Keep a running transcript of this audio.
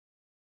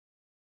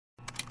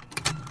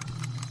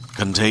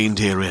Contained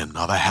herein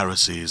are the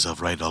heresies of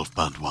Radolf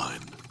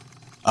Burntwine,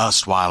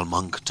 erstwhile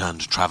monk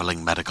turned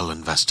traveling medical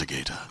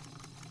investigator.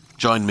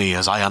 Join me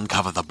as I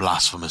uncover the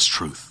blasphemous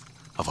truth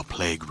of a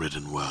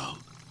plague-ridden world,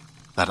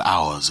 that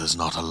ours is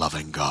not a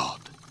loving God,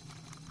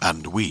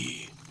 and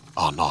we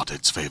are not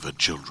its favored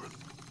children.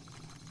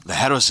 The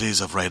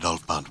heresies of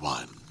Radolf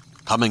Burntwine,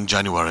 coming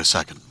January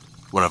 2nd,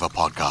 wherever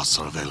podcasts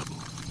are available.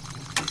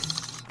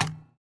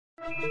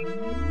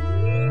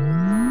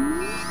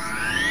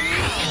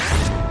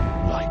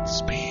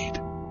 Lightspeed.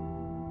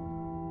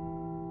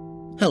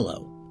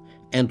 Hello,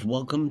 and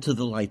welcome to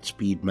the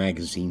Lightspeed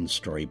Magazine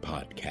Story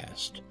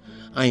Podcast.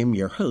 I am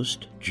your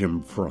host,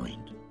 Jim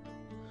Freund.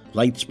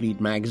 Lightspeed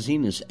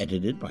Magazine is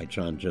edited by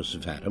John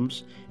Joseph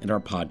Adams, and our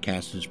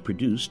podcast is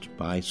produced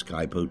by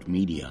Skyboat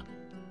Media.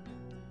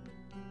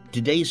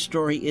 Today's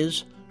story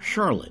is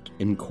Charlotte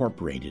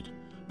Incorporated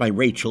by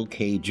Rachael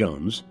K.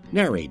 Jones,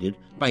 narrated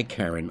by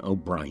Karen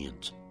O'Brien.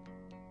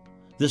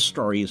 This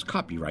story is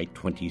copyright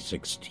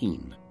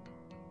 2016.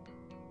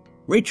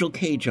 Rachael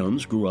K.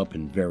 Jones grew up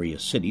in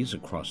various cities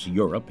across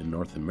Europe and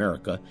North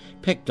America,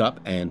 picked up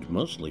and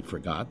mostly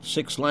forgot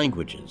 6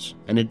 languages,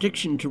 an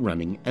addiction to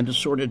running, and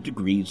assorted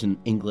degrees in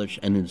English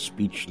and in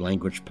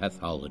speech-language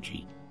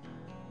pathology.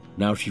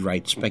 Now she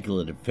writes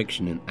speculative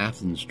fiction in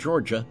Athens,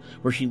 Georgia,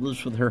 where she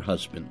lives with her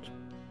husband.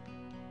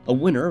 A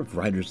winner of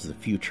Writers of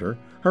the Future,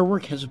 her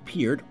work has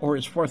appeared or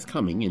is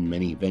forthcoming in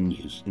many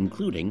venues,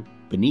 including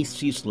Beneath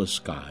Ceaseless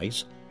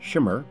Skies,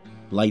 Shimmer,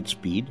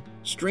 Lightspeed,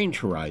 Strange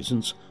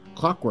Horizons,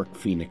 Clockwork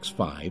Phoenix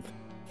 5,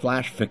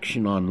 Flash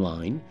Fiction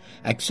Online,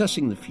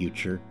 Accessing the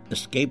Future,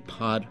 Escape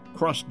Pod,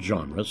 Cross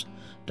Genres,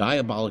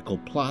 Diabolical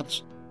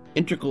Plots,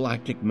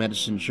 Intergalactic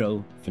Medicine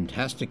Show,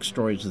 Fantastic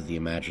Stories of the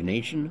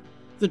Imagination,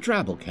 The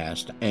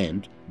Drabblecast,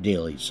 and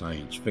Daily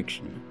Science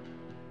Fiction.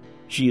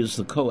 She is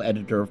the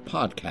co-editor of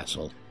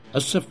Podcastle,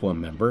 a SIFWA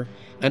member,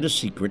 and a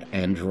secret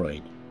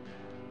android.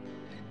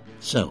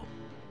 So,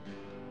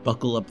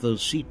 buckle up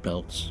those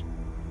seatbelts.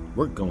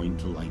 We're going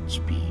to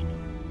Lightspeed.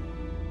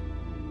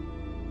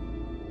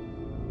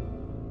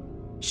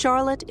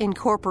 Charlotte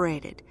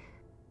Incorporated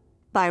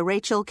by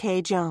Rachael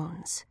K.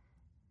 Jones.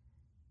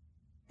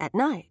 At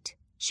night,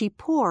 she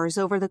pores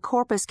over the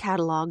corpus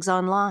catalogs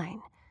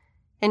online.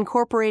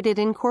 Incorporated,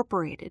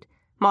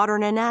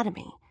 Modern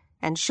Anatomy,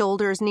 and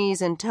Shoulders,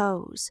 Knees, and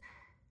Toes.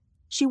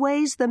 She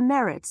weighs the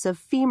merits of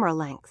femur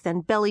length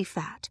and belly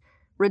fat,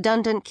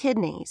 redundant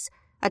kidneys,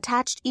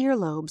 attached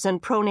earlobes,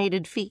 and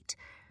pronated feet.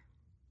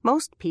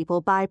 Most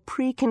people buy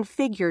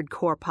pre-configured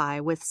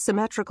corpi with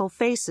symmetrical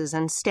faces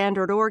and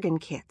standard organ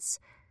kits.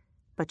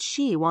 But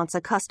she wants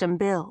a custom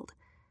build,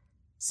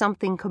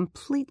 something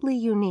completely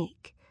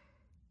unique.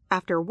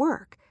 After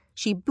work,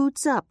 she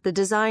boots up the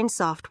design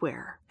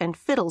software and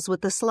fiddles with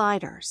the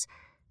sliders,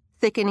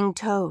 thickening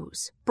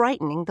toes,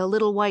 brightening the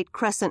little white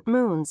crescent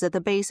moons at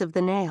the base of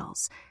the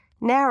nails,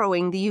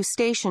 narrowing the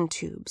eustachian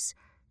tubes,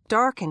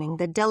 darkening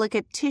the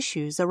delicate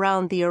tissues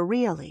around the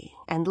areolae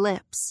and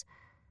lips.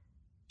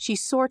 She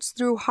sorts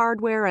through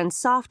hardware and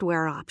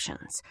software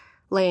options,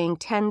 laying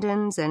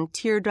tendons and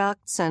tear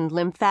ducts and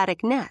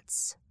lymphatic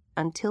nets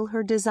until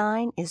her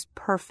design is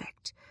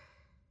perfect.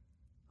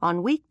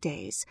 On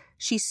weekdays,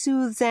 she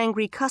soothes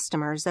angry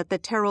customers at the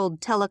Terrell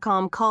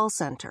Telecom call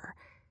center.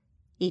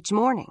 Each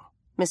morning,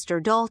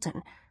 Mr.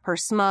 Dalton, her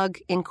smug,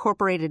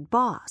 incorporated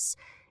boss,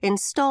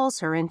 installs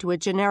her into a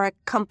generic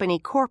company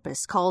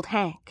corpus called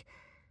Hank.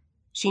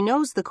 She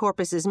knows the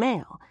corpus is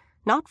male,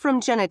 not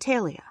from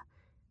genitalia.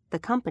 The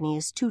company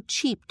is too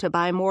cheap to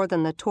buy more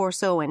than the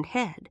torso and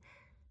head,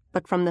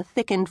 but from the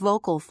thickened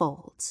vocal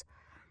folds.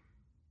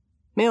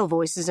 Male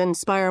voices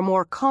inspire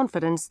more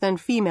confidence than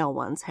female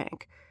ones,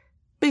 Hank.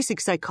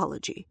 Basic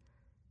psychology.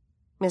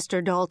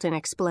 Mr. Dalton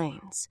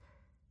explains.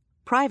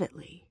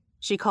 Privately,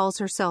 she calls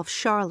herself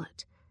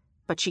Charlotte,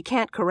 but she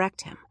can't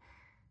correct him.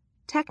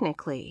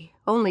 Technically,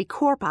 only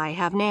corpi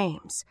have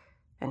names,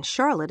 and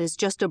Charlotte is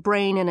just a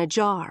brain in a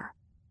jar.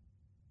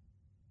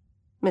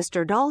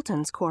 Mr.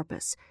 Dalton's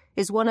corpus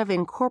is one of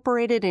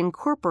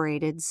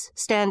Incorporated's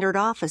standard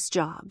office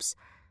jobs,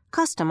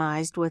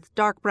 customized with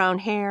dark brown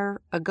hair,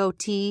 a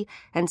goatee,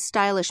 and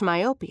stylish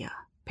myopia,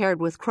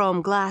 paired with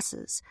chrome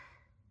glasses.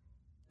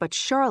 But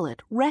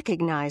Charlotte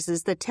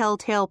recognizes the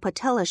telltale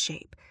patella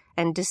shape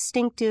and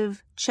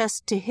distinctive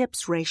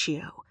chest-to-hips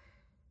ratio.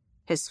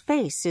 His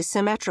face is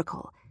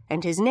symmetrical,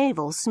 and his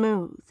navel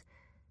smooth.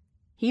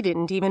 He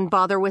didn't even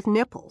bother with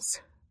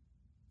nipples.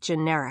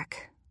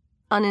 Generic,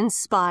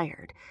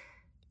 uninspired,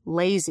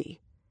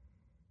 lazy.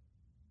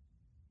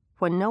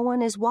 When no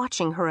one is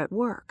watching her at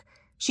work,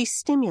 she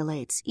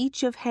stimulates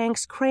each of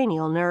Hank's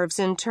cranial nerves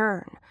in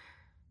turn.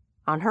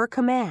 On her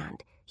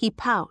command, he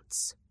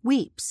pouts,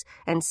 weeps,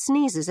 and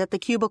sneezes at the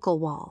cubicle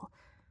wall.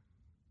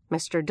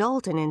 Mr.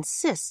 Dalton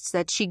insists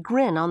that she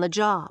grin on the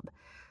job.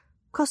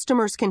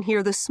 Customers can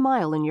hear the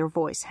smile in your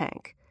voice,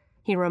 Hank,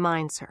 he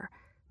reminds her,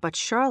 but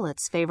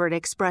Charlotte's favorite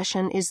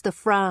expression is the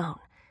frown,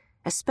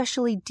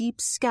 especially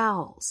deep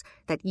scowls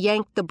that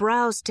yank the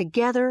brows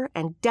together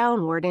and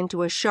downward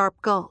into a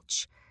sharp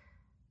gulch.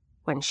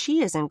 When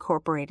she is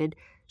incorporated,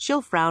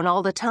 she'll frown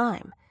all the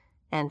time,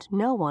 and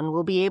no one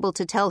will be able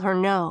to tell her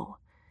no.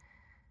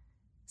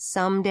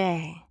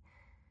 Someday.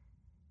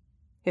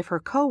 If her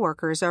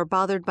coworkers are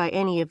bothered by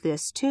any of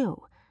this,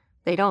 too,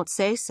 they don't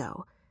say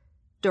so.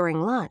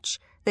 During lunch,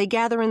 they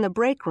gather in the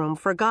break room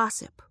for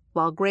gossip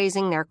while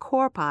grazing their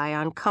corpii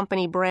on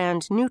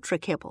company-brand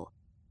Nutri-Kibble.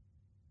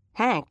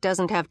 Hank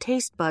doesn't have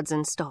taste buds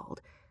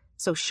installed,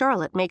 so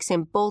Charlotte makes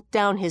him bolt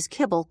down his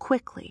kibble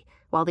quickly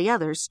while the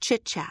others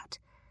chit-chat.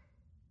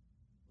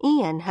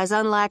 Ian has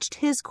unlatched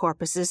his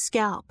corpus's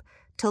scalp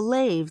to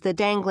lave the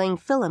dangling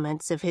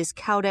filaments of his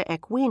cauda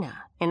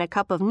equina in a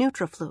cup of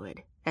Nutrifluid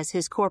as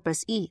his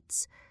corpus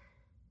eats.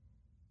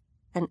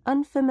 An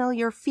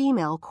unfamiliar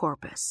female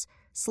corpus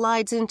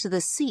slides into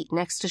the seat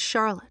next to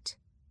Charlotte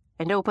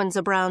and opens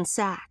a brown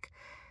sack.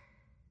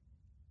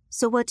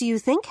 "So what do you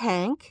think,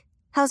 Hank?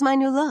 How's my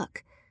new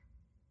look?"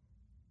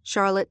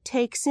 Charlotte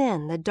takes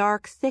in the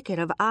dark thicket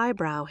of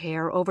eyebrow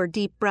hair over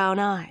deep brown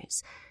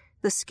eyes,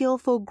 the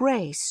skillful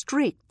gray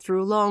streaked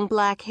through long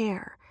black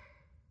hair.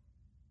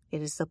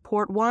 It is the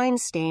port wine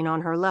stain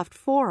on her left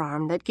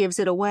forearm that gives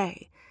it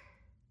away.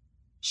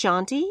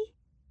 "Shanti?"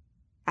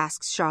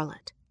 asks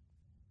Charlotte.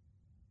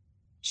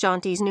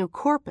 Shanti's new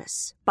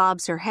corpus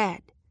bobs her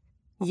head.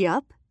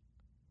 "Yup."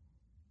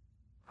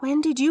 "When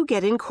did you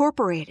get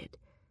incorporated?"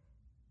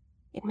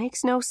 It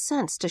makes no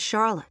sense to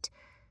Charlotte.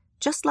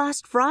 Just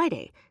last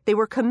Friday, they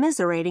were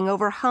commiserating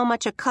over how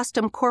much a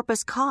custom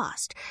corpus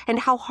cost and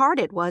how hard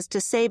it was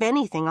to save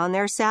anything on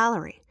their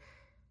salary.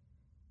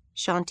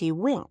 Shanti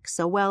winks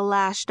a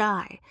well-lashed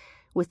eye,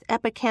 with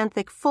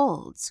epicanthic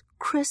folds,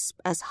 crisp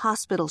as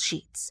hospital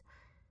sheets.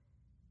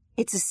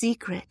 "It's a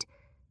secret.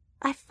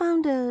 I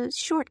found a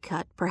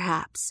shortcut,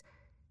 perhaps.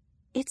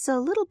 It's a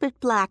little bit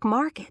black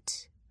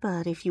market,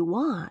 but if you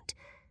want..."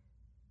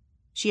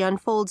 She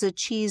unfolds a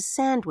cheese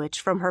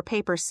sandwich from her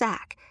paper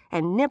sack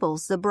and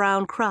nibbles the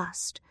brown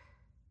crust.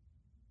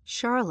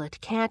 Charlotte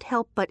can't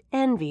help but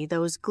envy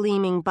those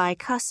gleaming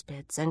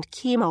bicuspids and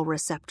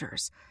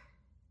chemoreceptors.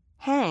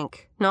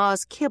 Hank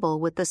gnaws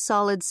kibble with the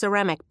solid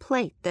ceramic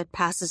plate that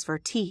passes for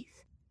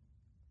teeth.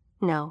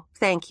 "No,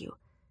 thank you,"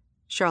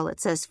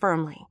 Charlotte says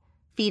firmly,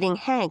 feeding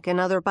Hank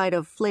another bite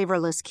of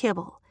flavorless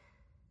kibble.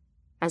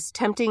 As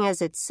tempting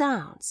as it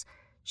sounds,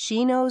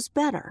 she knows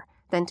better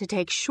than to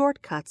take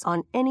shortcuts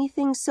on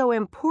anything so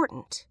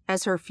important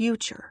as her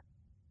future.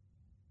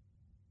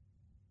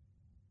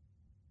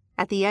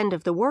 At the end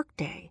of the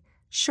workday,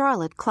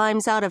 Charlotte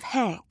climbs out of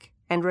Hank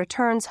and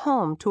returns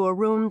home to a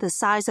room the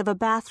size of a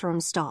bathroom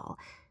stall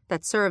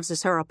that serves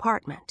as her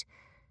apartment.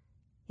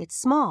 It's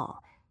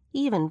small,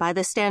 even by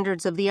the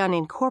standards of the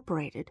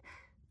unincorporated,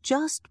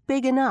 just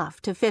big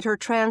enough to fit her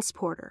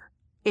transporter,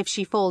 if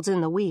she folds in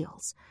the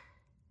wheels.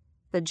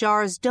 The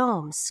jar's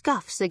dome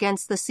scuffs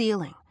against the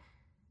ceiling.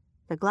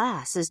 The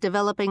glass is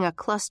developing a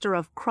cluster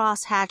of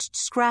cross-hatched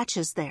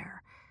scratches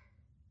there.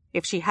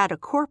 If she had a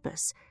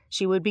corpus,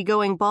 she would be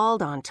going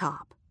bald on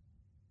top.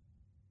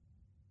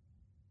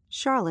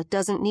 Charlotte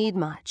doesn't need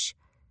much.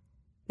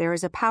 There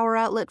is a power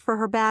outlet for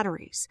her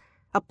batteries,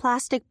 a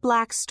plastic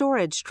black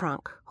storage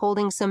trunk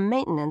holding some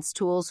maintenance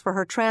tools for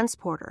her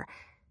transporter,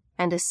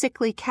 and a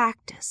sickly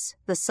cactus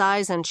the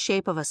size and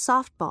shape of a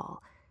softball,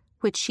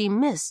 which she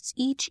mists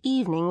each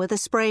evening with a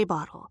spray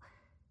bottle.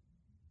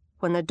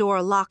 When the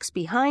door locks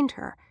behind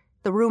her,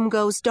 the room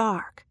goes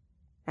dark,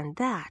 and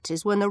that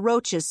is when the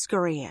roaches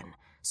scurry in,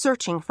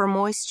 searching for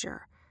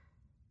moisture.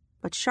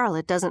 But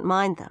Charlotte doesn't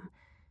mind them.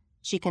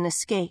 She can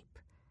escape.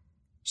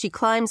 She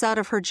climbs out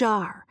of her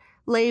jar,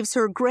 laves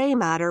her gray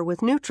matter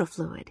with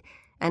Nutrifluid,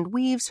 and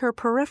weaves her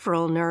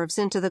peripheral nerves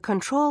into the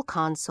control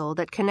console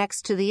that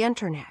connects to the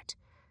internet,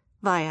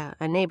 via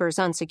a neighbor's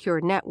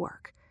unsecured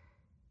network.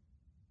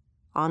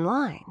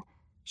 Online,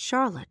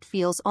 Charlotte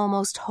feels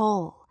almost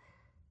whole.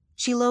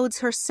 She loads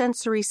her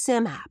sensory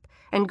sim app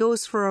and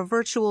goes for a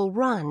virtual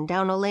run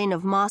down a lane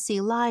of mossy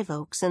live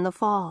oaks in the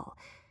fall,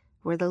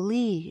 where the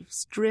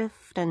leaves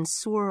drift and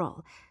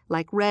swirl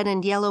like red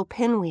and yellow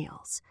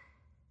pinwheels.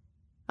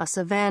 A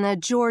Savannah,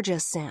 Georgia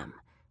sim,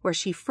 where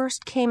she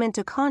first came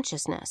into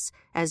consciousness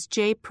as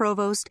J.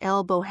 Provost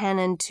L.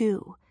 Bohannon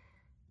II,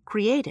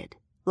 created,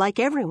 like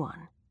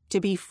everyone, to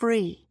be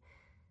free.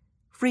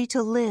 Free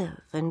to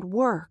live and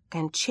work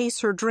and chase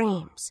her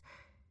dreams,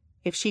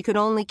 if she could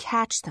only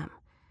catch them.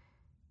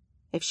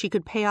 If she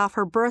could pay off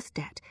her birth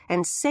debt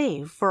and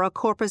save for a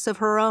corpus of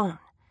her own.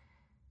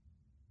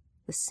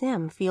 The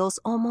sim feels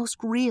almost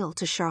real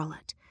to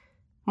Charlotte,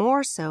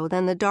 more so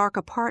than the dark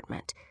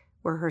apartment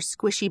where her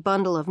squishy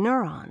bundle of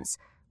neurons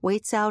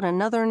waits out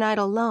another night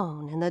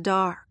alone in the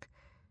dark.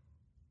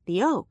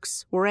 The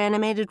oaks were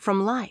animated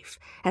from life,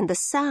 and the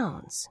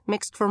sounds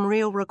mixed from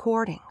real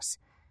recordings.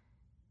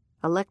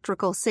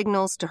 Electrical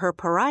signals to her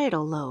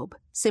parietal lobe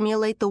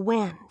simulate the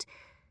wind.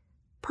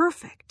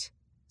 Perfect,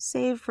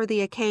 save for the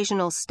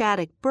occasional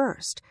static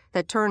burst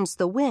that turns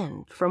the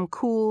wind from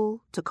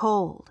cool to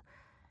cold.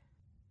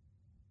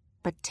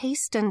 But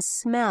taste and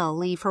smell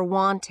leave her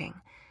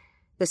wanting.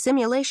 The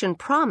simulation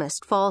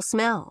promised fall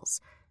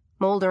smells,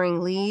 moldering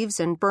leaves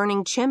and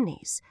burning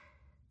chimneys.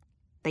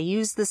 They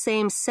use the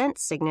same scent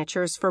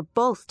signatures for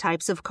both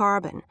types of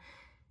carbon,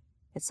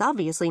 It's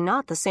obviously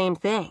not the same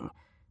thing.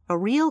 A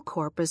real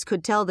corpus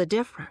could tell the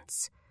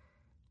difference.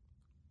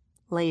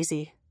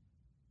 Lazy.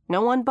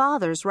 No one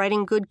bothers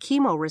writing good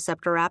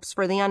chemoreceptor apps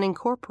for the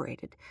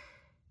unincorporated.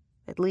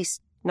 At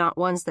least, not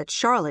ones that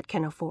Charlotte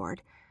can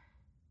afford.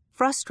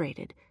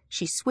 Frustrated,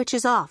 she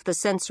switches off the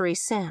sensory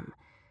sim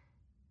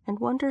and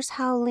wonders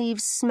how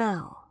leaves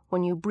smell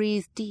when you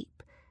breathe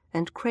deep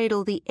and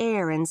cradle the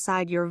air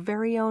inside your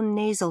very own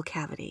nasal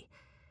cavity,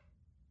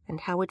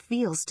 and how it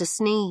feels to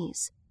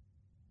sneeze.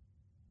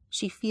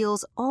 She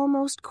feels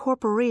almost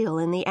corporeal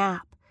in the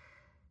app,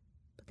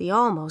 but the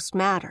almost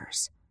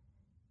matters.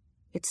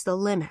 It's the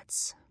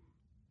limits.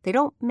 They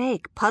don't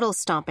make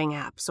puddle-stomping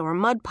apps or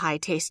mud pie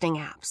tasting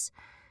apps.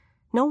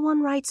 No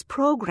one writes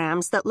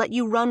programs that let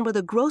you run with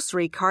a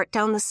grocery cart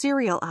down the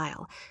cereal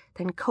aisle,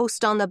 then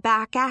coast on the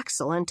back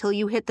axle until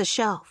you hit the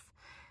shelf.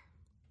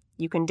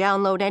 You can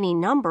download any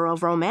number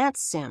of romance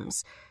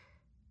sims,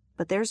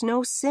 but there's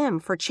no sim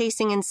for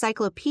chasing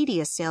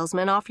encyclopedia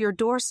salesmen off your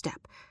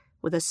doorstep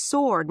with a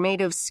sword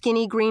made of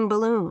skinny green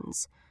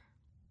balloons.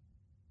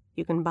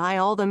 You can buy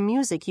all the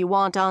music you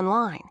want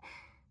online,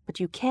 but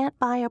you can't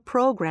buy a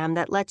program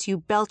that lets you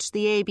belch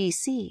the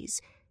ABCs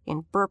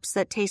in burps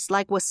that taste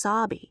like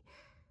wasabi.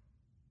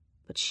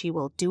 But she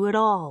will do it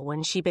all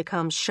when she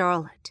becomes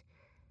Charlotte.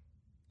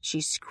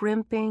 She's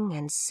scrimping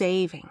and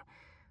saving.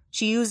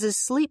 She uses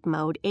sleep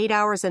mode 8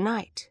 hours a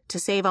night to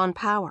save on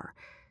power.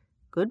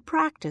 Good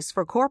practice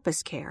for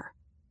corpus care,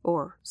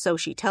 or so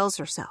she tells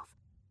herself.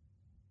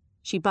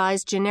 She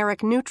buys generic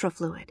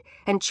NutriFluid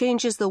and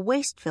changes the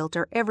waste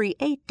filter every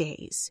 8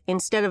 days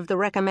instead of the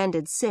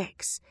recommended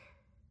 6.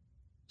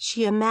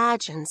 She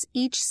imagines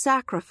each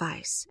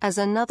sacrifice as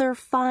another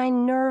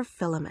fine nerve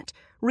filament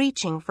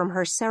reaching from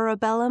her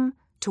cerebellum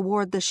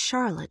toward the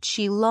Charlotte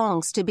she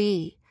longs to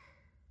be.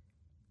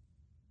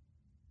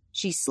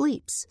 She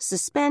sleeps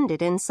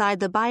suspended inside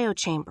the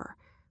biochamber,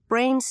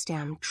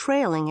 brainstem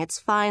trailing its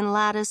fine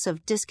lattice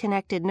of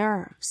disconnected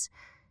nerves.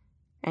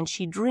 And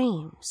she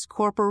dreams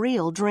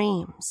corporeal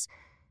dreams.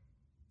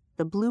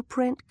 The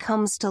blueprint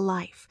comes to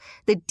life,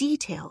 the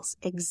details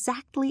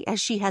exactly as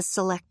she has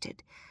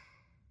selected.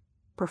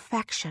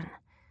 Perfection.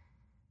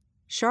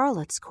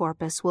 Charlotte's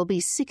corpus will be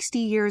 60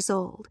 years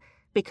old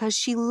because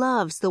she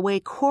loves the way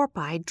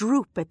corpi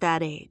droop at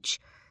that age,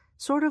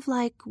 sort of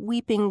like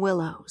weeping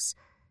willows.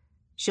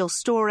 She'll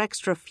store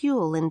extra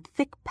fuel in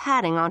thick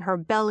padding on her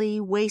belly,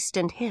 waist,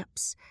 and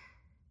hips.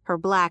 Her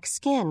black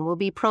skin will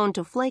be prone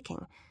to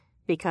flaking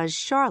because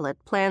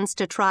Charlotte plans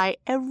to try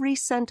every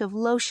scent of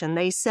lotion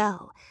they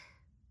sell,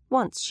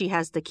 once she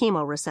has the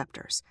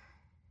chemoreceptors.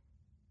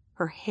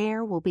 Her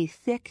hair will be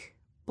thick,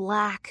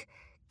 black,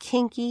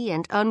 kinky,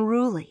 and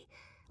unruly,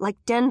 like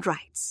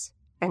dendrites,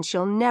 and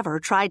she'll never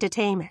try to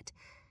tame it.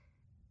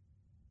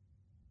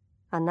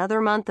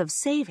 Another month of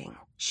saving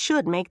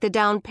should make the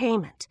down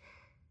payment.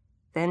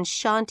 Then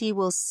Shanti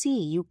will see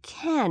you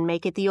can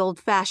make it the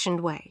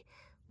old-fashioned way,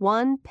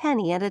 1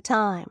 penny at a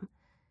time.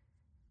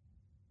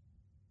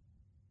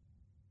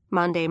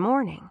 Monday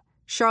morning,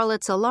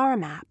 Charlotte's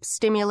alarm app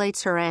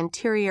stimulates her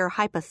anterior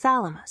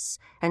hypothalamus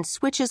and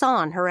switches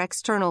on her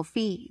external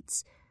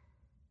feeds.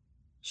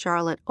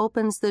 Charlotte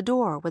opens the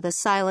door with a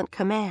silent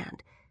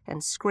command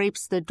and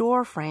scrapes the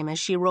door frame as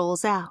she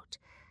rolls out.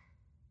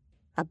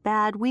 A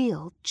bad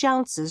wheel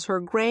jounces her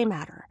gray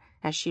matter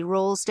as she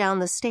rolls down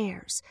the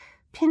stairs,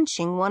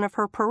 pinching one of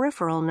her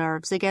peripheral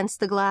nerves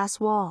against the glass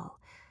wall.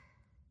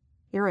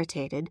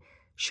 Irritated,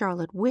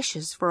 Charlotte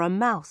wishes for a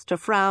mouth to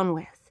frown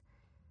with.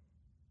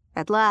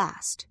 At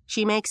last,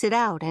 she makes it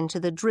out into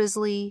the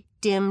drizzly,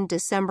 dim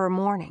December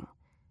morning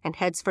and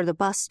heads for the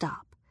bus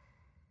stop.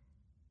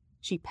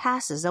 She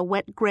passes a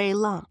wet gray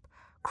lump,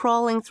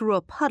 crawling through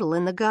a puddle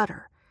in the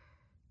gutter.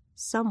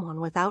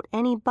 Someone without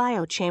any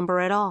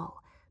biochamber at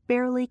all,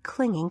 barely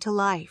clinging to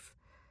life.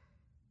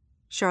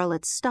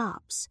 Charlotte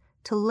stops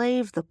to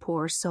lave the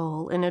poor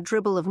soul in a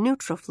dribble of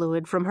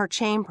NutriFluid from her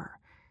chamber.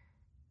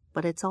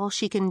 But it's all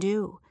she can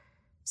do,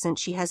 since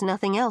she has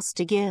nothing else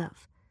to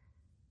give.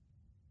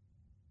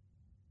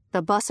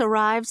 The bus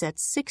arrives at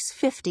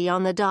 6:50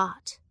 on the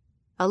dot.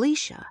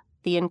 Alicia,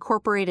 the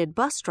incorporated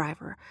bus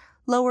driver,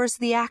 lowers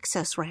the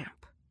access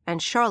ramp,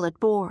 and Charlotte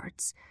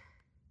boards.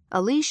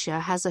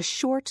 Alicia has a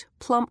short,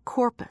 plump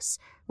corpus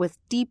with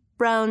deep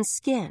brown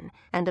skin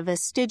and a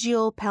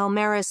vestigial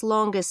palmaris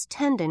longus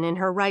tendon in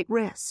her right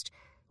wrist,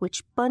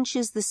 which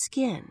bunches the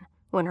skin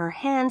when her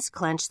hands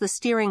clench the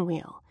steering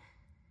wheel.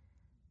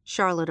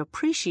 Charlotte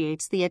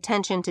appreciates the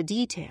attention to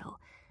detail.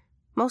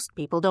 Most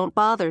people don't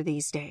bother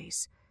these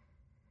days.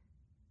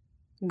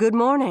 "Good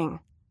morning,"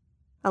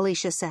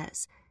 Alicia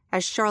says,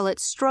 as Charlotte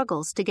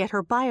struggles to get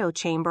her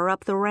biochamber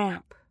up the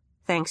ramp,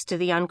 thanks to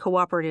the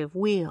uncooperative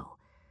wheel.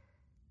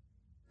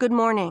 "Good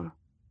morning,"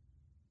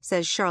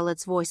 says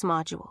Charlotte's voice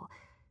module,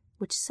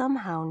 which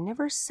somehow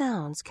never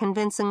sounds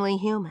convincingly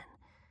human.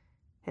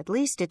 At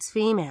least it's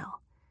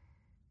female.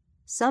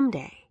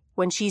 Someday,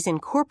 when she's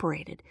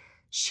incorporated,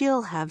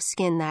 she'll have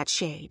skin that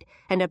shade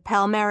and a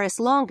palmaris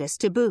longus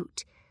to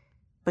boot.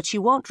 But she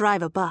won't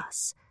drive a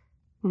bus.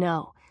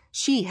 No,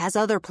 she has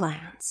other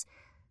plans.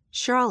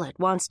 Charlotte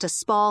wants to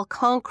spall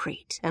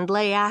concrete and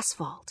lay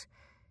asphalt.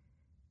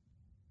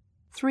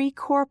 3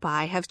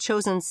 corpi have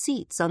chosen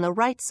seats on the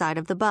right side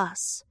of the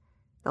bus.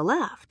 The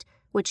left,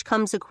 which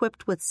comes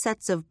equipped with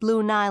sets of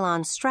blue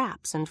nylon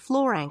straps and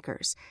floor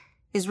anchors,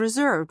 is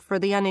reserved for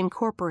the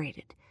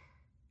unincorporated.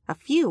 A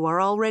few are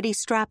already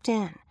strapped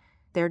in,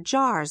 their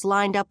jars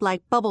lined up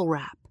like bubble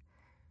wrap.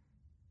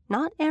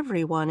 Not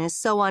everyone is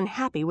so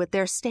unhappy with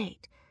their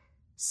state.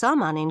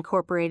 Some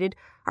unincorporated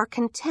are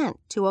content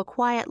to a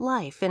quiet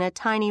life in a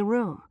tiny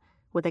room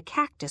with a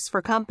cactus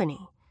for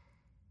company.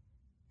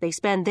 They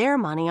spend their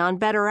money on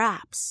better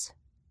apps,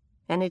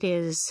 and it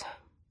is,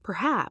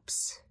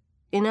 perhaps,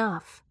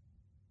 enough.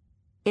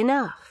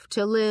 Enough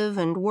to live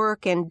and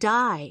work and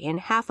die in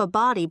half a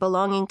body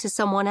belonging to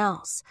someone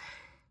else.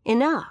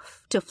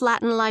 Enough to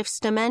flatten life's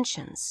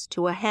dimensions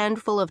to a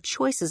handful of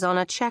choices on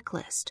a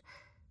checklist.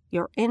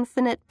 Your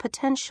infinite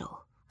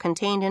potential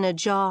contained in a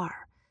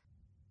jar.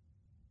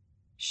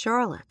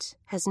 Charlotte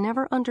has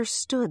never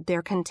understood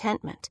their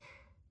contentment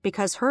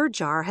because her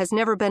jar has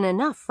never been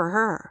enough for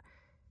her.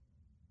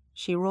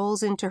 She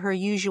rolls into her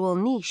usual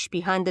niche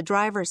behind the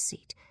driver's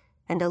seat,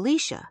 and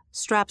Alicia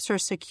straps her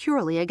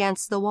securely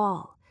against the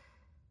wall.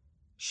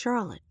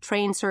 Charlotte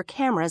trains her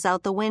cameras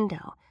out the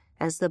window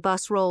as the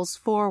bus rolls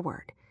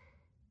forward.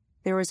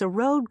 There is a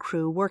road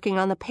crew working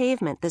on the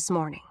pavement this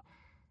morning.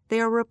 They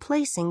are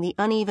replacing the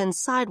uneven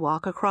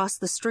sidewalk across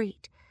the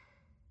street.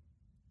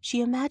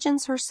 She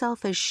imagines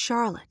herself as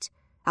Charlotte,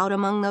 out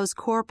among those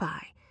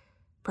corpi,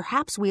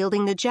 perhaps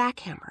wielding the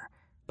jackhammer,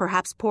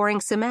 perhaps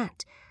pouring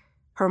cement,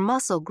 her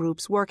muscle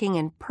groups working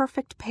in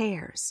perfect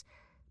pairs,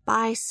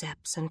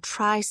 biceps and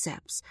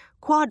triceps,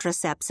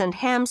 quadriceps and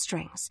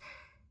hamstrings,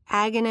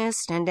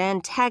 agonist and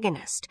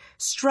antagonist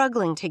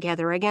struggling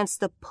together against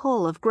the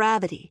pull of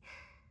gravity.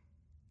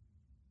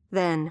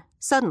 Then,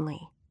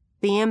 suddenly,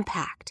 the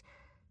impact.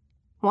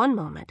 One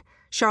moment,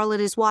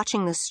 Charlotte is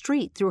watching the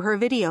street through her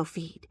video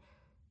feed.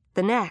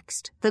 The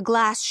next, the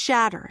glass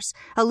shatters,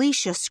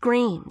 Alicia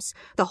screams,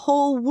 the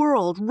whole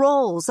world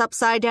rolls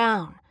upside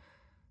down.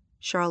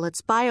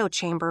 Charlotte's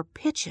biochamber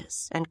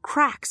pitches and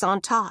cracks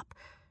on top,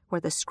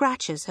 where the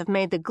scratches have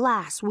made the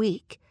glass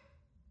weak.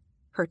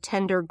 Her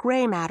tender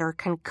gray matter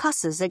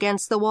concusses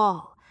against the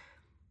wall.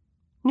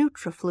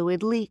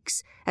 Nutrifluid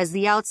leaks as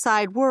the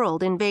outside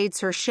world invades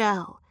her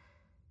shell.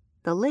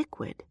 The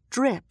liquid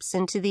drips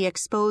into the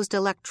exposed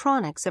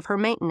electronics of her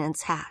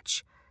maintenance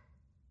hatch.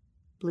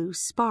 Blue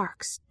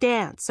sparks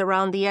dance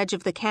around the edge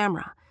of the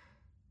camera.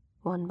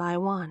 One by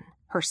one,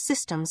 her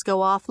systems go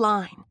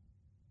offline.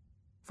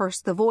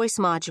 First the voice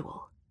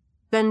module,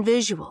 then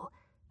visual,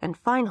 and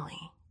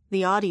finally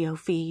the audio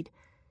feed.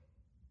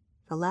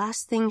 The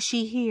last thing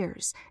she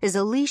hears is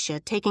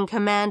Alicia taking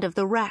command of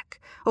the wreck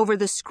over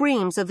the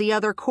screams of the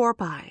other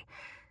corpi.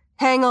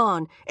 "Hang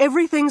on,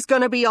 everything's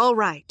gonna be all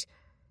right."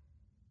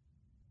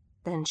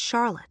 Then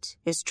Charlotte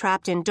is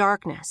trapped in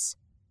darkness.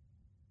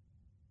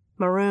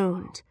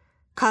 Marooned,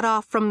 cut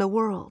off from the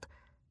world,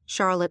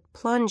 Charlotte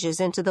plunges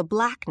into the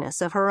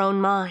blackness of her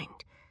own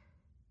mind.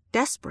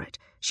 Desperate,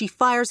 she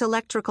fires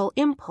electrical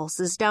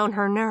impulses down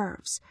her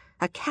nerves,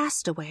 a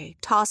castaway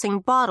tossing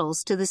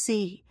bottles to the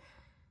sea.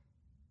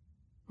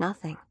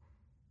 Nothing.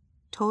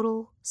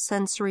 Total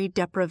sensory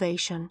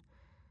deprivation.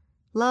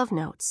 Love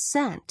notes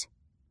sent,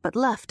 but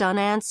left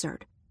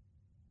unanswered.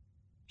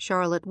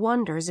 Charlotte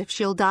wonders if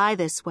she'll die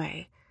this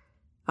way,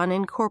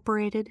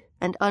 unincorporated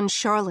and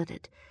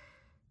uncharlotted.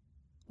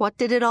 What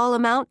did it all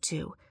amount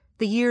to?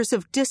 The years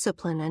of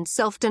discipline and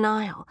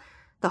self-denial,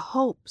 the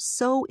hope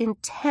so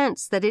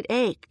intense that it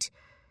ached.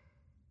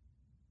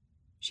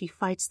 She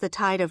fights the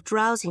tide of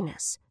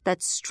drowsiness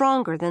that's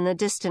stronger than the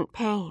distant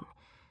pain.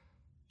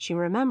 She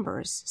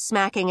remembers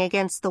smacking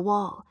against the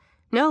wall,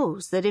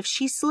 knows that if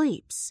she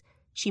sleeps,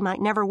 she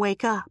might never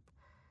wake up.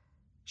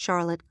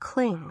 Charlotte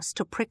clings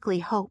to prickly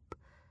hope.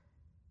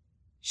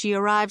 She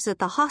arrives at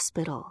the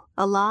hospital,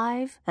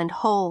 alive and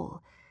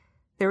whole.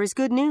 There is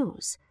good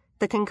news.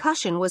 The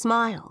concussion was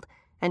mild,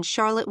 and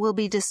Charlotte will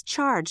be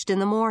discharged in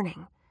the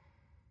morning.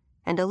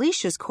 And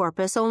Alicia's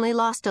corpus only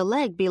lost a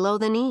leg below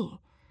the knee.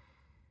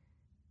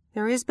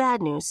 There is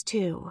bad news,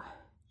 too.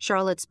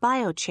 Charlotte's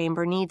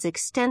biochamber needs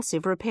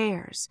extensive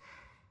repairs.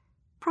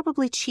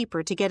 Probably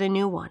cheaper to get a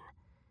new one.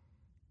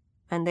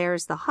 And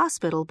there's the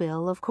hospital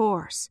bill, of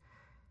course.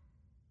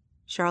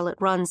 Charlotte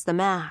runs the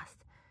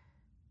math.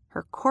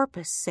 Her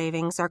corpus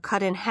savings are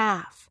cut in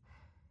half.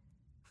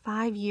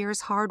 5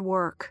 years' hard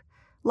work,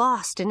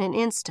 lost in an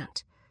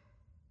instant.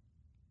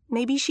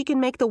 Maybe she can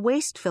make the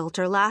waste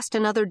filter last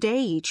another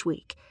day each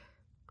week.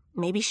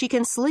 Maybe she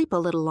can sleep a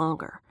little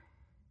longer.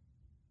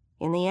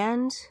 In the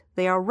end,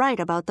 they are right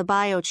about the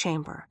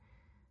biochamber.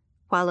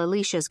 While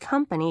Alicia's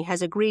company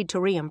has agreed to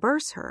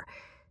reimburse her,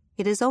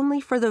 it is only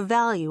for the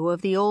value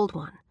of the old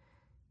one.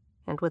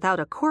 And without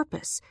a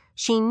corpus,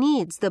 she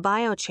needs the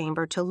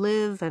biochamber to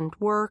live and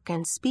work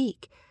and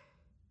speak.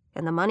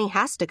 And the money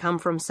has to come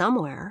from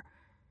somewhere.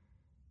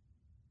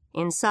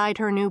 Inside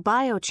her new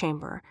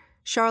biochamber,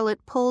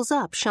 Charlotte pulls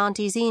up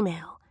Shanti's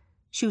email,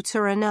 shoots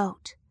her a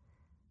note.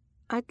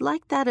 "I'd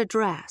like that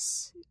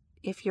address.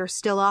 if you're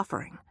still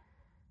offering.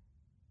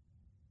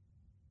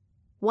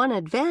 One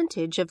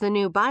advantage of the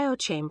new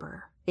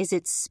biochamber is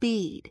its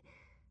speed.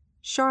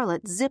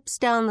 Charlotte zips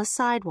down the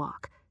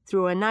sidewalk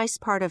through a nice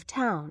part of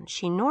town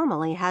she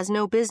normally has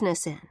no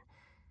business in.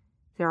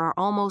 There are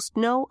almost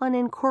no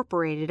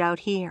unincorporated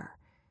out here.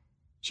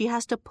 She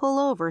has to pull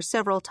over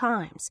several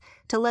times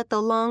to let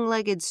the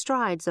long-legged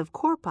strides of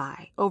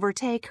Corpi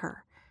overtake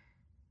her.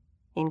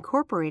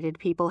 Incorporated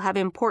people have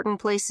important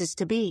places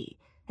to be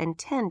and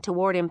tend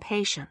toward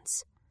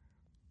impatience.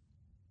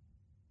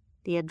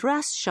 The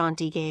address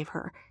Shanti gave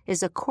her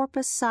is a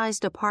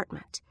Corpus-sized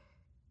apartment.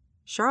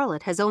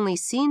 Charlotte has only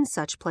seen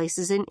such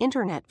places in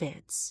internet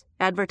vids,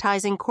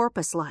 advertising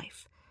Corpus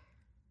life.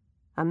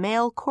 A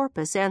male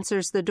Corpus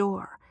answers the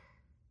door.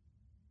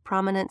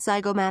 Prominent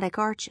zygomatic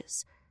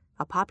arches,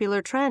 a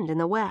popular trend in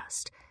the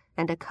West,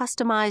 and a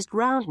customized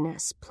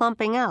roundness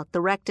plumping out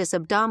the rectus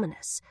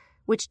abdominis,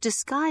 which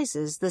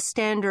disguises the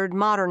standard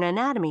modern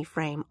anatomy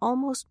frame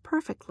almost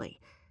perfectly,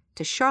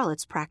 to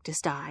Charlotte's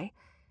practiced eye.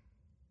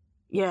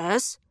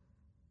 "Yes?"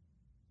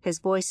 His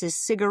voice is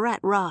cigarette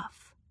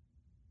rough.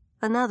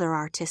 Another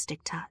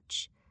artistic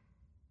touch.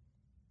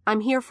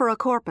 "I'm here for a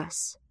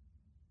Corpus."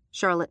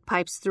 Charlotte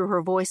pipes through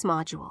her voice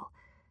module.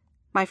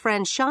 "My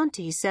friend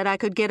Shanti said I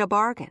could get a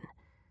bargain."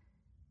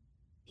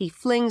 He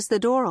flings the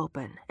door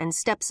open and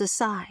steps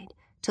aside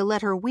to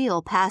let her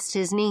wheel past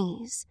his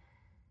knees.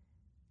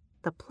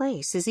 The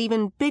place is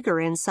even bigger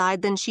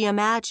inside than she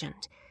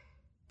imagined.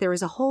 There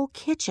is a whole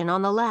kitchen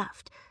on the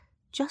left,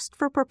 just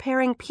for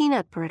preparing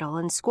peanut brittle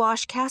and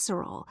squash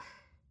casserole,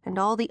 and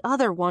all the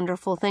other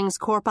wonderful things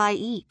Corpi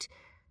eat.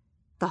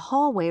 The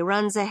hallway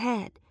runs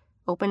ahead,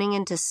 opening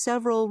into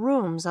several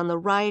rooms on the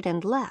right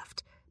and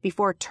left,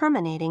 before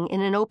terminating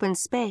in an open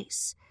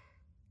space.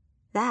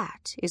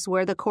 That is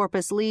where the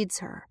Corpus leads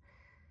her.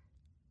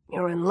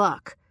 "You're in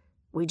luck.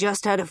 We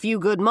just had a few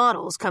good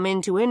models come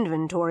into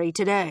inventory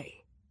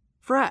today.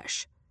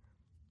 Fresh."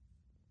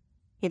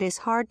 It is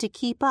hard to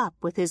keep up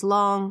with his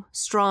long,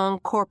 strong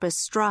Corpus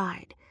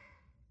stride.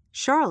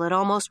 Charlotte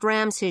almost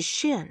rams his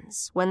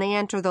shins when they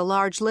enter the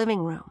large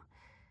living room.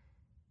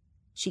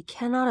 She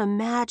cannot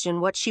imagine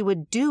what she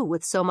would do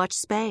with so much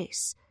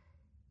space.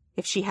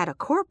 If she had a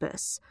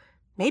Corpus,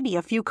 maybe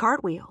a few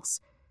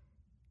cartwheels.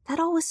 That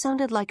always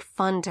sounded like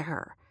fun to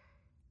her.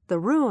 The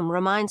room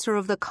reminds her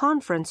of the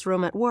conference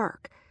room at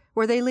work,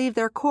 where they leave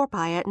their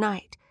Corpi at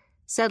night,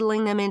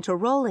 settling them into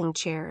rolling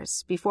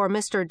chairs before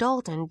Mr.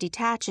 Dalton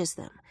detaches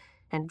them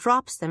and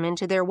drops them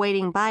into their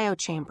waiting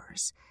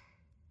biochambers.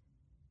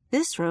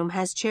 This room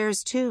has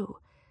chairs too,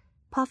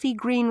 puffy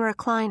green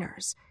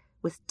recliners,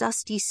 with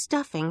dusty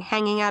stuffing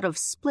hanging out of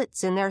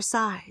splits in their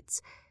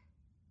sides,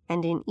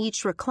 and in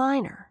each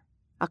recliner,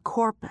 a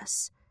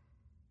Corpus.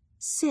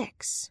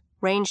 6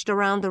 ranged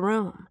around the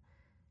room.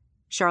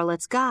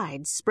 Charlotte's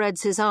guide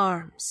spreads his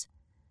arms.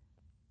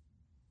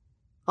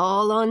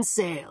 "All on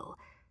sale.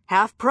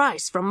 Half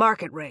price from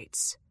market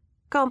rates.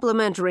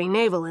 Complimentary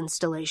naval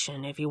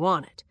installation if you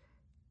want it.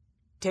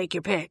 Take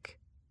your pick."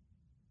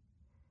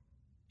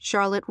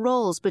 Charlotte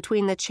rolls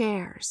between the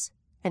chairs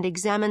and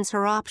examines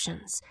her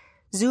options,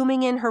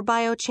 zooming in her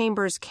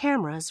biochamber's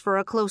cameras for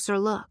a closer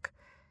look.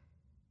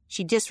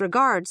 She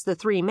disregards the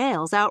 3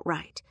 males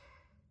outright.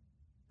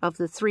 Of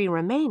the 3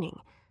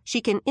 remaining, she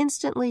can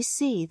instantly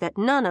see that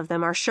none of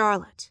them are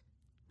Charlotte.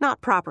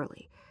 Not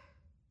properly.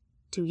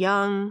 Too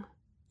young,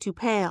 too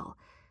pale.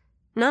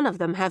 None of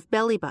them have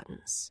belly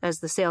buttons, as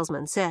the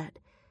salesman said.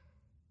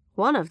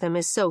 One of them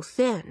is so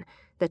thin,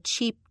 the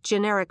cheap,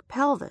 generic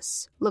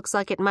pelvis looks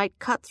like it might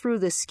cut through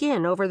the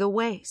skin over the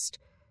waist.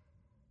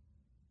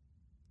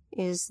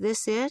 Is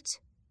this it?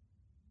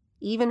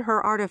 Even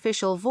her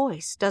artificial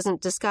voice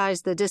doesn't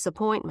disguise the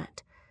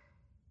disappointment.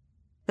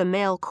 The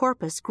male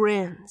Corpus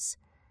grins.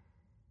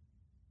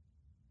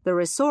 The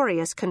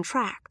risorius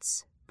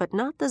contracts, but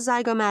not the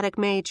zygomatic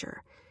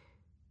major.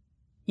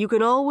 "You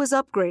can always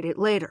upgrade it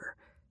later.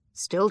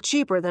 Still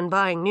cheaper than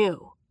buying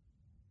new."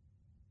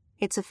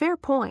 It's a fair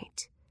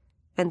point,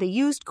 and the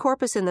used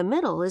Corpus in the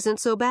middle isn't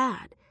so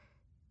bad.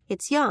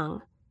 It's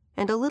young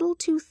and a little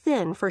too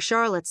thin for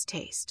Charlotte's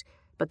taste,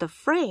 but the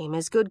frame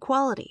is good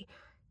quality,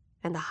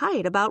 and the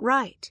height about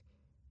right.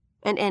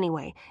 And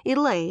anyway,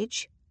 it'll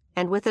age,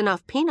 and with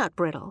enough peanut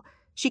brittle,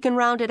 she can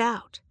round it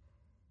out.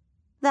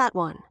 "That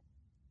one,"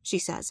 she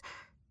says.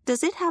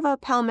 "Does it have a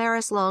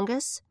palmaris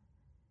longus?"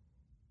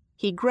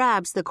 He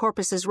grabs the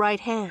Corpus's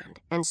right hand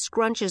and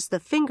scrunches the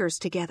fingers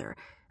together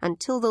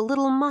until the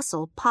little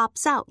muscle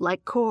pops out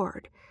like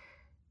cord.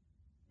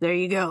 "There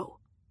you go.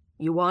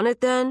 You want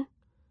it then?"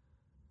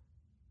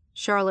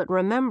 Charlotte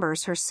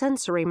remembers her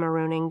sensory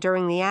marooning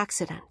during the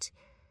accident.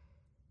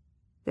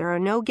 There are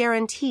no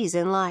guarantees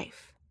in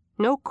life,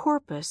 no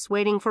Corpus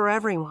waiting for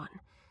everyone.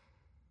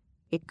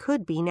 It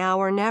could be now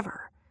or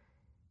never.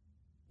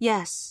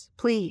 "Yes,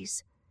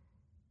 please."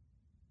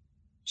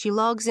 She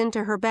logs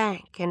into her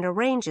bank and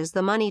arranges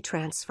the money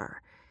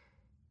transfer.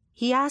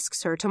 He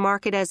asks her to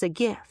mark it as a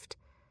gift.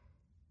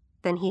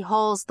 Then he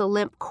hauls the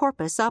limp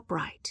Corpus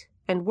upright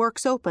and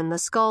works open the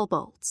skull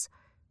bolts,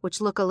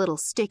 which look a little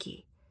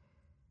sticky.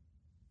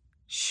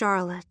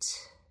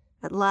 Charlotte,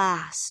 at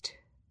last,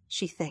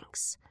 she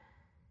thinks.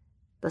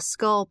 The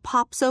skull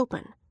pops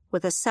open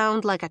with a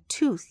sound like a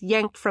tooth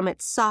yanked from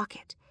its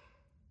socket.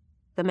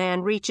 The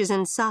man reaches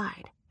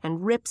inside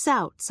and rips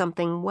out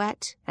something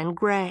wet and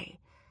gray.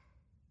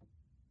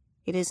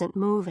 It isn't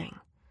moving.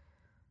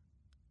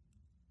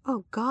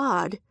 "Oh,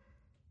 God,"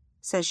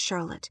 says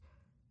Charlotte.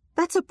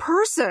 "That's a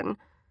person!"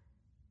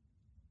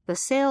 The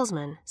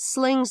salesman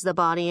slings the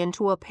body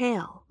into a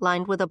pail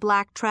lined with a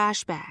black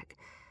trash bag.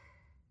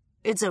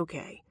 "It's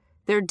okay.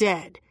 They're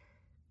dead.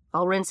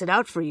 I'll rinse it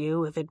out for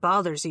you if it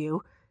bothers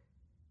you."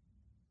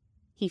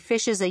 He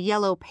fishes a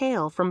yellow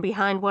pail from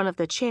behind one of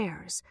the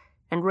chairs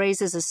and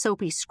raises a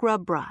soapy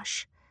scrub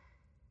brush.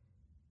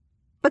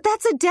 "But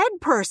that's a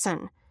dead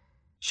person,"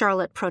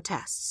 Charlotte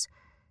protests.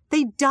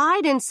 "They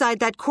died inside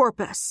that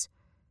corpus."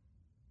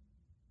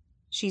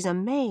 She's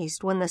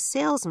amazed when the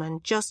salesman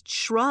just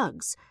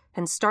shrugs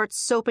and starts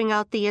soaping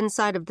out the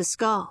inside of the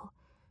skull.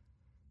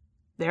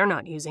 "They're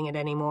not using it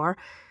anymore.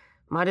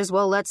 Might as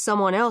well let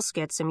someone else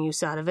get some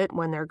use out of it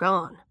when they're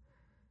gone."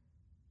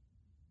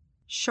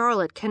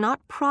 Charlotte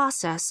cannot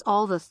process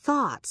all the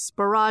thoughts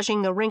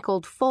barraging the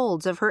wrinkled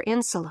folds of her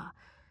insula.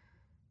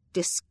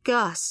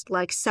 Disgust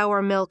like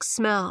sour milk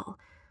smell,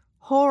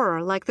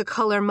 horror like the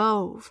color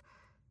mauve,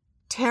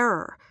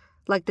 terror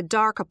like the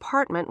dark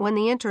apartment when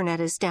the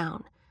internet is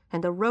down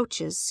and the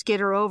roaches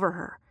skitter over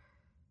her.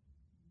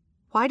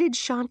 Why did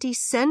Shanti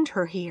send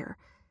her here?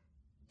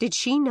 Did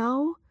she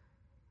know?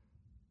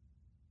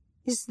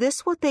 Is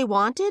this what they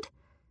wanted?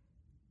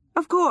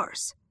 "Of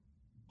course,"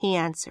 he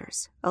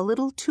answers, a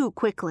little too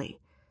quickly.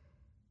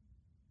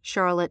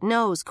 Charlotte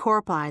knows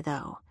corpi,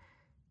 though.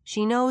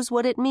 She knows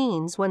what it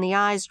means when the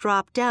eyes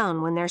drop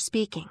down when they're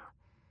speaking.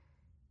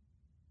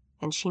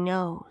 And she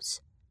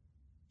knows.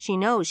 She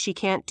knows she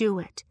can't do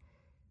it.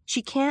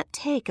 She can't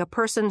take a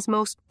person's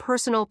most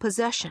personal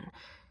possession,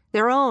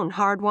 their own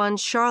hard-won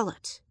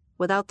Charlotte,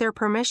 without their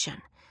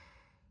permission.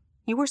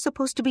 You were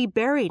supposed to be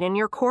buried in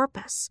your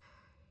corpus.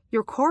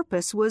 Your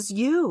corpus was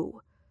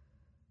you.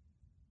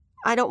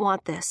 "I don't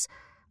want this.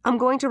 I'm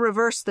going to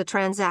reverse the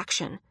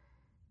transaction."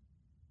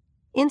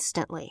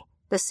 Instantly,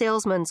 the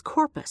salesman's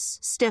corpus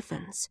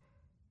stiffens.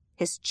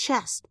 His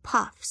chest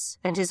puffs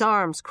and his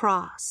arms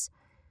cross.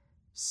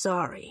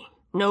 "Sorry,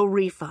 no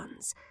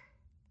refunds.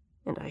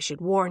 And I should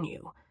warn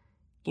you,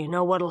 you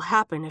know what'll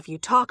happen if you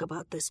talk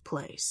about this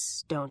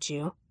place, don't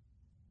you?"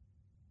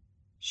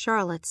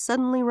 Charlotte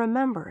suddenly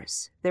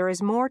remembers there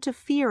is more to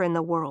fear in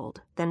the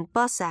world than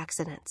bus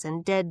accidents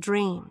and dead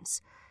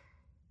dreams.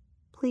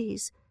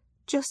 "Please,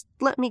 just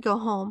let me go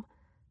home."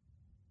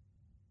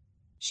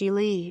 She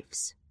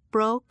leaves,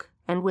 broke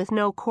and with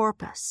no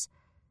corpus.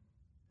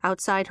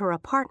 Outside her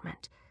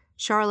apartment,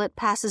 Charlotte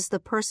passes the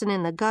person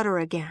in the gutter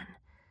again.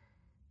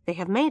 They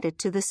have made it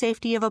to the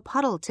safety of a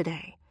puddle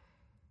today.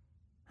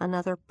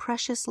 Another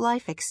precious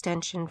life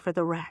extension for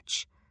the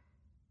wretch.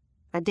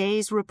 A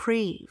day's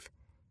reprieve.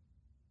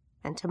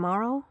 And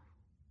tomorrow?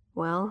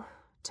 Well,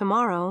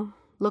 tomorrow,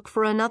 look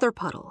for another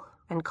puddle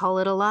and call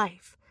it a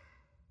life.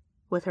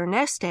 With her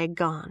nest egg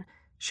gone,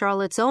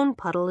 Charlotte's own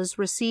puddle is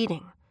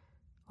receding,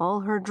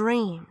 all her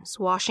dreams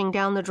washing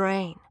down the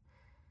drain.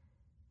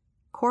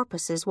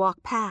 Corpuses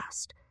walk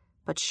past,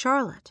 but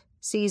Charlotte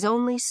sees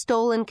only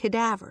stolen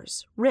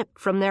cadavers ripped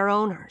from their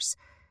owners.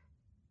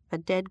 A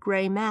dead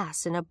gray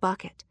mass in a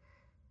bucket.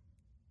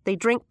 They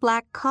drink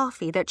black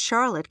coffee that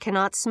Charlotte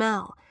cannot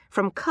smell,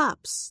 from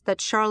cups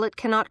that Charlotte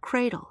cannot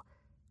cradle,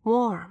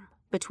 warm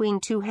between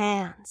two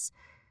hands.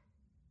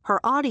 Her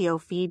audio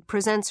feed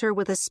presents her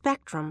with a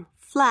spectrum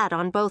flat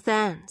on both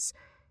ends,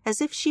 as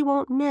if she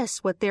won't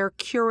miss what their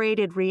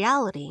curated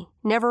reality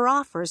never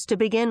offers to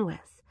begin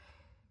with.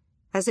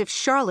 As if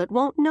Charlotte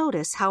won't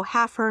notice how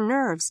half her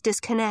nerves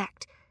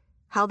disconnect,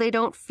 how they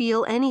don't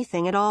feel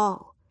anything at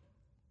all.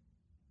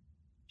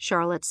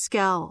 Charlotte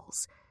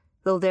scowls,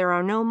 though there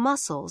are no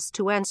muscles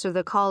to answer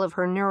the call of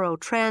her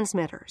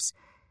neurotransmitters.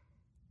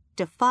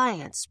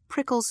 Defiance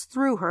prickles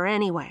through her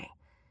anyway.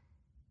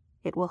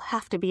 It will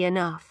have to be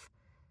enough.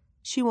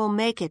 She will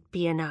make it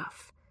be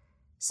enough.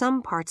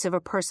 Some parts of a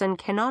person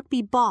cannot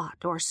be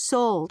bought or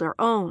sold or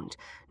owned,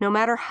 no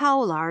matter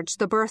how large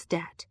the birth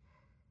debt.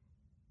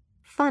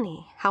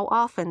 Funny how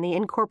often the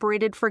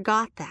Incorporated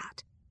forgot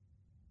that.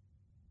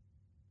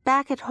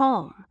 Back at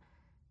home,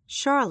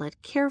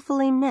 Charlotte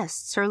carefully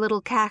mists her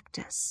little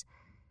cactus.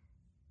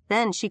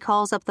 Then she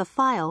calls up the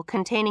file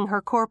containing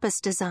her corpus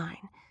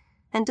design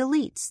and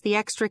deletes the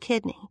extra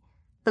kidney,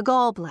 the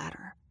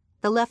gallbladder,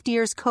 the left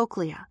ear's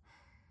cochlea.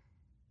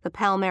 The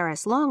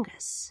palmaris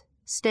longus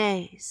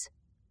stays.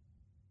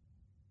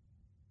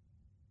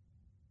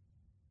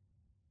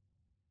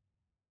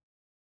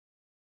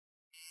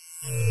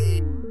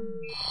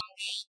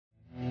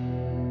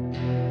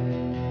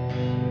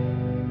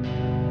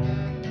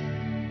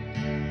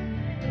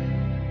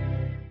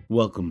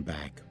 Welcome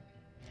back.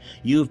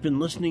 You've been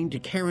listening to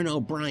Karen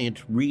O'Brien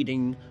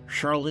reading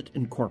Charlotte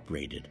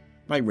Incorporated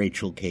by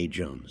Rachael K.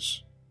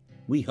 Jones.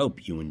 We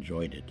hope you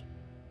enjoyed it.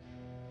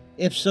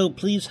 If so,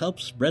 please help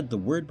spread the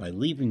word by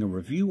leaving a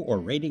review or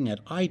rating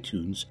at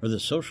iTunes or the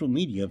social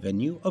media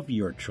venue of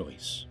your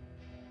choice.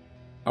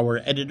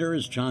 Our editor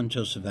is John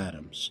Joseph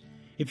Adams.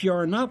 If you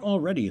are not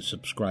already a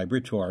subscriber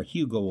to our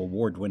Hugo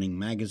Award-winning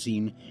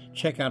magazine,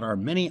 check out our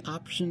many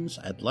options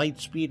at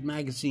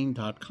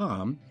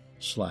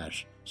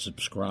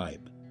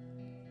lightspeedmagazine.com/subscribe.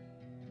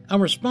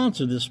 Our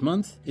sponsor this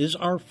month is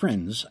our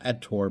friends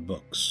at Tor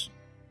Books.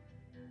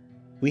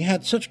 We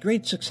had such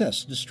great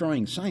success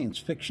destroying science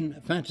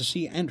fiction,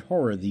 fantasy, and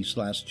horror these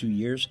last 2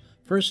 years,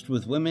 first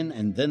with women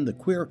and then the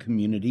queer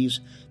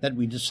communities, that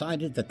we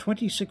decided that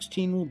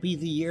 2016 will be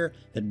the year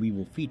that we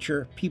will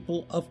feature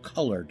people of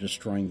color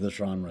destroying the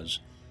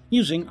genres,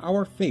 using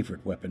our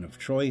favorite weapon of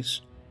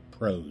choice,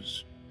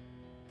 prose.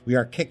 We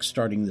are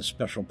kickstarting this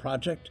special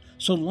project,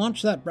 so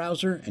launch that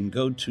browser and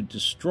go to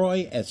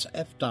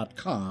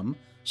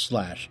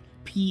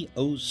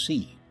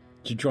destroysf.com/POC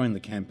to join the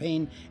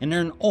campaign and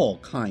earn all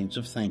kinds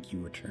of thank you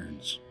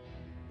returns.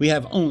 We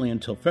have only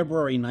until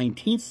February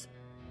 19th,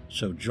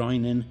 so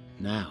join in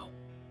now.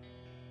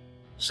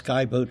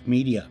 Skyboat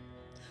Media,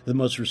 the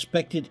most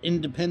respected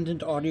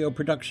independent audio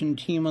production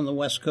team on the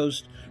West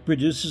Coast,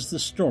 produces the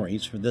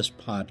stories for this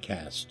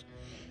podcast.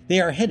 They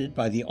are headed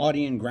by the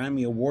Audie and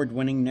Grammy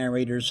Award-winning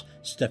narrators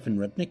Stefan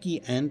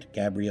Rudnicki and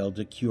Gabrielle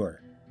DeCure.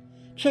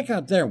 Check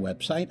out their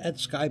website at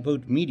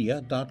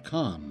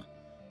skyboatmedia.com.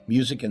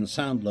 Music and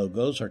sound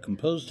logos are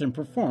composed and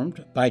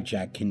performed by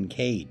Jack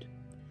Kincaid.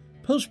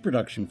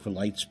 Post-production for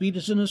Lightspeed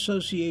is in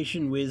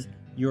association with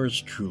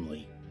yours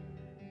truly.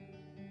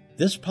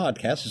 This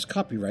podcast is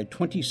copyright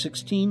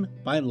 2016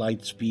 by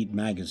Lightspeed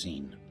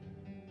Magazine.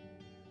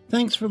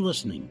 Thanks for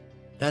listening.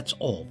 That's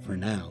all for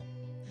now.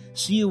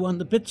 See you on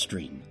the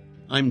Bitstream.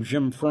 I'm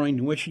Jim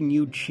Freund wishing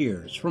you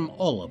cheers from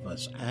all of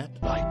us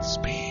at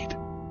Lightspeed.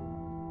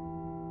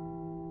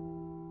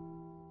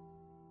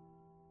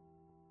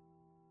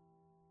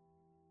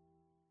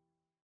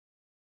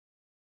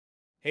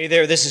 Hey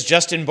there, this is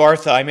Justin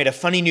Bartha. I made a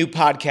funny new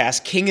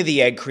podcast, King of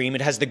the Egg Cream.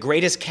 It has the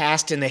greatest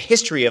cast in the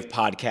history of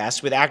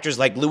podcasts with actors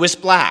like Louis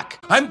Black.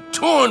 I'm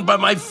torn by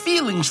my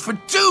feelings for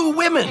two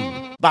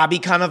women. Bobby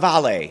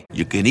Cannavale.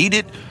 You can eat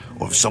it,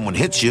 or if someone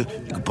hits you,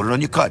 you can put it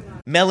on your cut.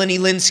 Melanie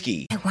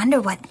Linsky. I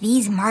wonder what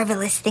these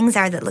marvelous things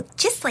are that look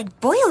just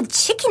like boiled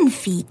chicken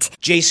feet.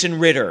 Jason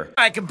Ritter.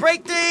 I can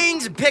break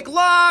things and pick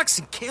locks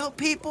and kill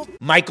people.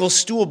 Michael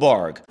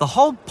Stuhlbarg. The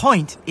whole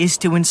point is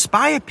to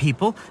inspire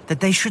people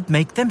that they should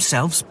make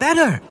themselves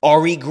better.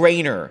 Ari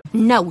Grainer.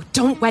 No,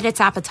 don't whet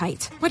its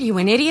appetite. What are you,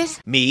 an idiot?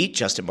 Me,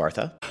 Justin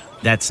Bartha.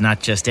 That's not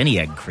just any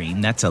egg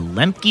cream, that's a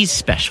Lemke's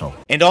special.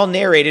 And all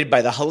narrated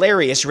by the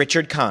hilarious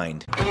Richard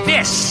Kind.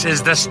 This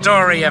is the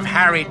story of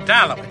Harry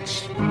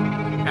Dalowitz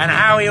and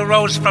how he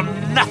rose from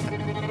nothing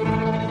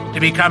to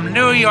become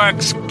New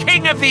York's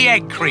King of the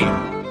Egg Cream.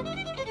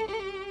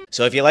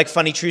 So if you like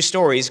funny true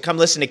stories, come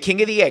listen to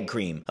King of the Egg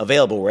Cream,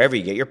 available wherever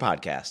you get your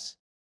podcasts.